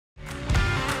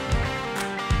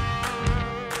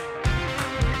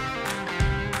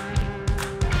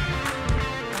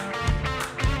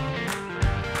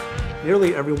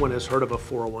Nearly everyone has heard of a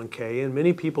 401k, and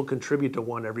many people contribute to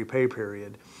one every pay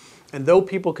period. And though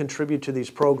people contribute to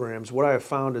these programs, what I have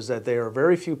found is that there are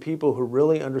very few people who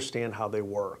really understand how they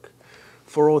work.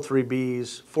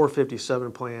 403bs,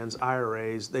 457 plans,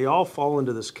 IRAs, they all fall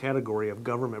into this category of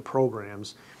government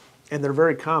programs, and they're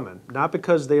very common, not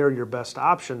because they are your best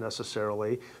option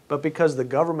necessarily, but because the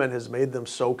government has made them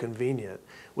so convenient.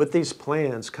 With these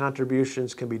plans,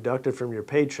 contributions can be deducted from your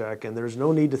paycheck, and there's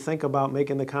no need to think about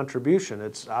making the contribution.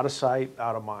 It's out of sight,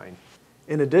 out of mind.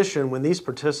 In addition, when these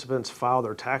participants file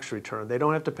their tax return, they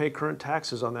don't have to pay current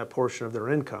taxes on that portion of their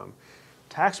income.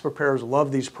 Tax preparers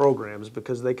love these programs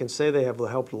because they can say they have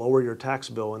helped lower your tax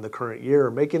bill in the current year,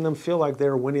 making them feel like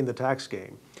they're winning the tax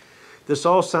game. This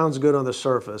all sounds good on the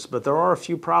surface, but there are a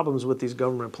few problems with these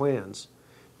government plans.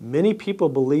 Many people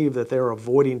believe that they are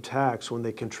avoiding tax when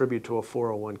they contribute to a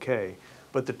 401k,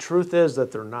 but the truth is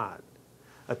that they're not.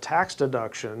 A tax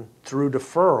deduction through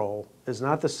deferral is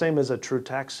not the same as a true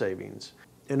tax savings.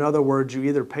 In other words, you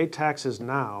either pay taxes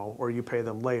now or you pay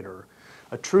them later.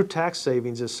 A true tax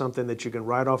savings is something that you can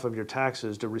write off of your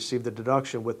taxes to receive the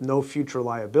deduction with no future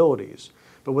liabilities.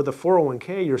 But with a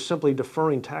 401k, you're simply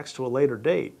deferring tax to a later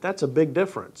date. That's a big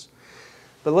difference.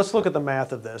 But let's look at the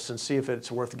math of this and see if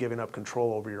it's worth giving up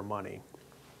control over your money.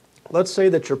 Let's say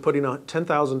that you're putting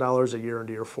 $10,000 a year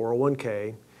into your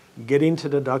 401k, getting to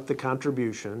deduct the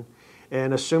contribution,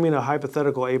 and assuming a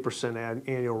hypothetical 8%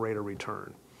 annual rate of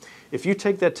return. If you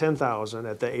take that $10,000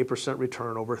 at the 8%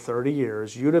 return over 30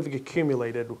 years, you'd have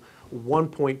accumulated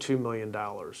 $1.2 million.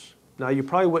 Now, you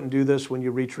probably wouldn't do this when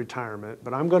you reach retirement,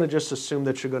 but I'm going to just assume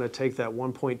that you're going to take that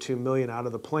 $1.2 million out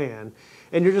of the plan,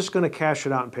 and you're just going to cash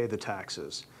it out and pay the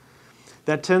taxes.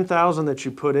 That $10,000 that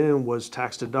you put in was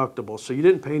tax deductible, so you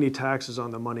didn't pay any taxes on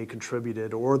the money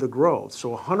contributed or the growth.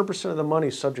 So 100% of the money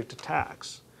is subject to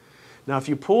tax. Now, if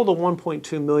you pull the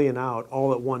 $1.2 million out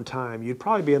all at one time, you'd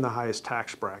probably be in the highest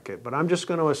tax bracket, but I'm just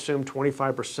going to assume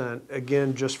 25%,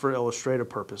 again, just for illustrative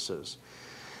purposes.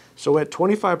 So at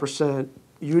 25%,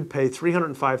 you'd pay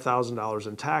 $305,000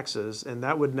 in taxes, and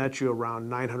that would net you around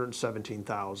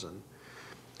 $917,000.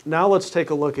 Now let's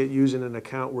take a look at using an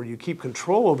account where you keep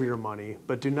control over your money,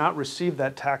 but do not receive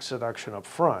that tax deduction up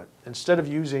front. Instead of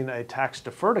using a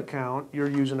tax-deferred account, you're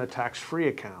using a tax-free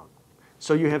account.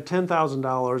 So you have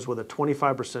 $10,000 with a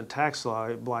 25% tax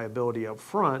liability up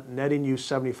front, netting you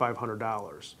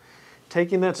 $7,500.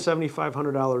 Taking that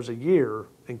 $7,500 a year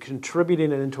and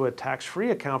contributing it into a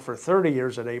tax-free account for 30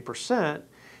 years at 8%,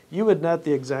 you would net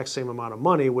the exact same amount of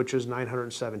money, which is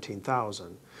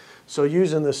 $917,000. So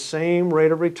using the same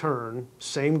rate of return,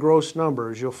 same gross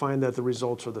numbers, you'll find that the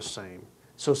results are the same.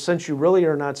 So since you really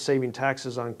are not saving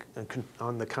taxes on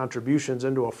the contributions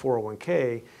into a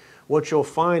 401k, what you'll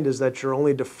find is that you're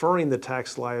only deferring the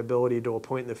tax liability to a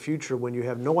point in the future when you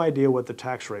have no idea what the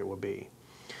tax rate will be.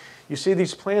 You see,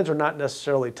 these plans are not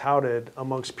necessarily touted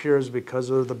amongst peers because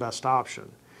they're the best option.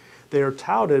 They are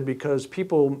touted because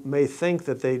people may think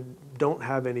that they don't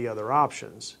have any other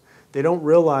options. They don't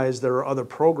realize there are other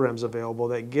programs available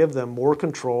that give them more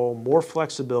control, more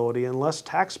flexibility, and less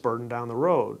tax burden down the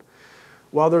road.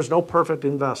 While there's no perfect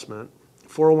investment,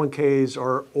 401ks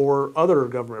or other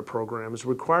government programs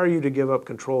require you to give up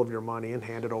control of your money and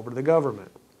hand it over to the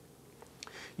government.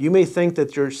 You may think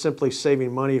that you're simply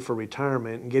saving money for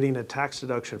retirement and getting a tax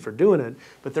deduction for doing it,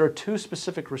 but there are two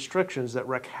specific restrictions that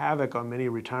wreak havoc on many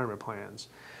retirement plans.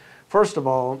 First of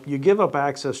all, you give up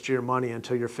access to your money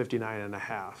until you're 59 and a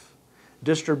half.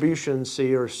 Distributions,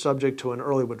 are subject to an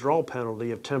early withdrawal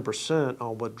penalty of 10%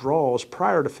 on withdrawals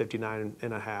prior to 59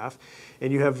 and a half,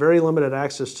 and you have very limited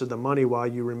access to the money while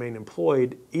you remain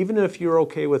employed, even if you're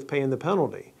okay with paying the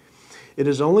penalty. It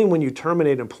is only when you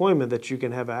terminate employment that you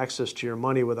can have access to your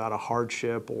money without a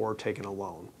hardship or taking a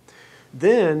loan.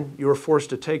 Then you are forced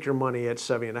to take your money at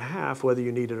 70 and a half, whether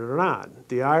you need it or not.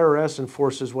 The IRS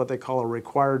enforces what they call a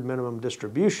required minimum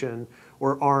distribution,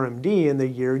 or RMD, in the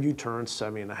year you turn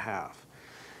 70 and a half.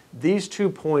 These 2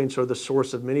 points are the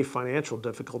source of many financial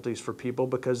difficulties for people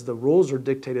because the rules are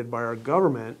dictated by our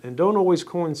government and don't always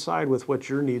coincide with what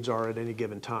your needs are at any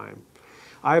given time.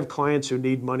 I have clients who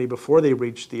need money before they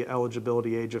reach the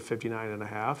eligibility age of 59 and a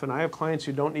half, and I have clients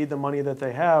who don't need the money that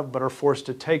they have but are forced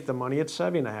to take the money at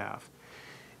 70 and a half.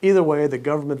 Either way, the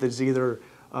government is either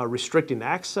restricting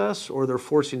access or they're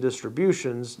forcing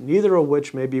distributions, neither of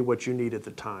which may be what you need at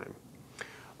the time.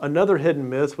 Another hidden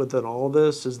myth within all of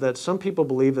this is that some people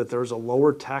believe that there's a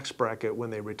lower tax bracket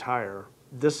when they retire.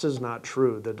 This is not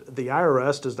true. The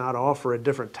IRS does not offer a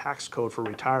different tax code for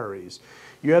retirees.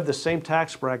 You have the same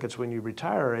tax brackets when you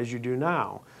retire as you do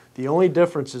now. The only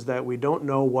difference is that we don't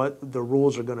know what the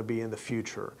rules are going to be in the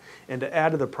future. And to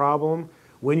add to the problem,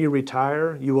 When you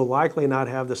retire, you will likely not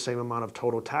have the same amount of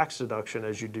total tax deduction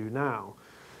as you do now.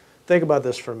 Think about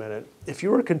this for a minute. If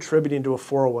you are contributing to a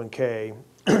 401k,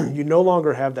 you no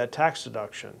longer have that tax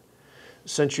deduction.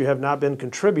 Since you have not been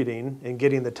contributing and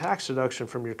getting the tax deduction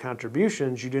from your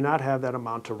contributions, you do not have that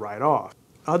amount to write off.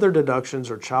 Other deductions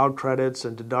are child credits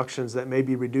and deductions that may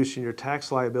be reducing your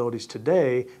tax liabilities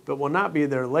today, but will not be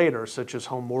there later, such as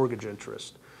home mortgage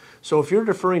interest. So if you're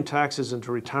deferring taxes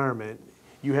into retirement,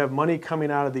 you have money coming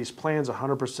out of these plans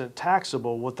 100%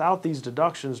 taxable without these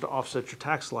deductions to offset your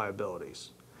tax liabilities.